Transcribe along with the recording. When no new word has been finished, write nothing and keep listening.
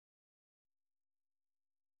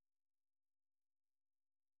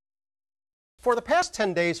For the past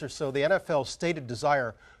 10 days or so, the NFL's stated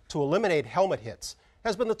desire to eliminate helmet hits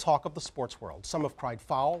has been the talk of the sports world. Some have cried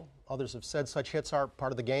foul, others have said such hits are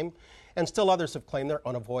part of the game, and still others have claimed they're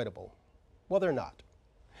unavoidable. Well, they're not.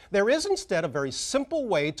 There is instead a very simple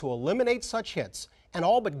way to eliminate such hits and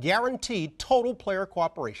all but guarantee total player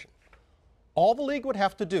cooperation. All the league would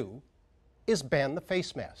have to do is ban the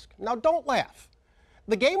face mask. Now, don't laugh.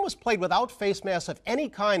 The game was played without face masks of any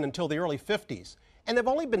kind until the early 50s, and they've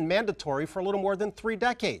only been mandatory for a little more than 3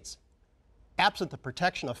 decades. Absent the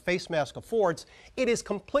protection a face mask affords, it is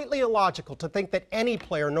completely illogical to think that any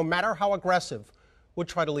player, no matter how aggressive, would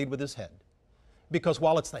try to lead with his head. Because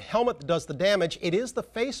while it's the helmet that does the damage, it is the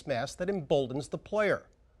face mask that emboldens the player.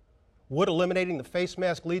 Would eliminating the face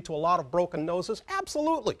mask lead to a lot of broken noses?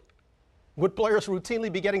 Absolutely. Would players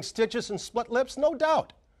routinely be getting stitches and split lips? No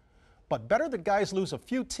doubt. But better that guys lose a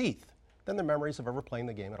few teeth than their memories of ever playing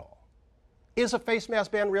the game at all. Is a face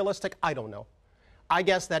mask ban realistic? I don't know. I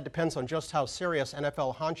guess that depends on just how serious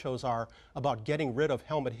NFL honchos are about getting rid of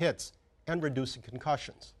helmet hits and reducing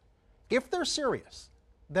concussions. If they're serious,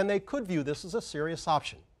 then they could view this as a serious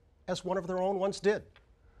option, as one of their own once did.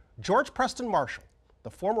 George Preston Marshall, the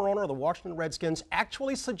former owner of the Washington Redskins,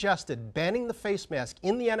 actually suggested banning the face mask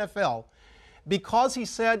in the NFL because he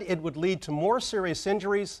said it would lead to more serious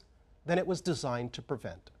injuries than it was designed to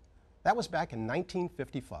prevent. That was back in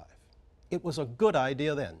 1955. It was a good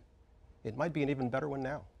idea then. It might be an even better one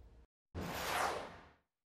now.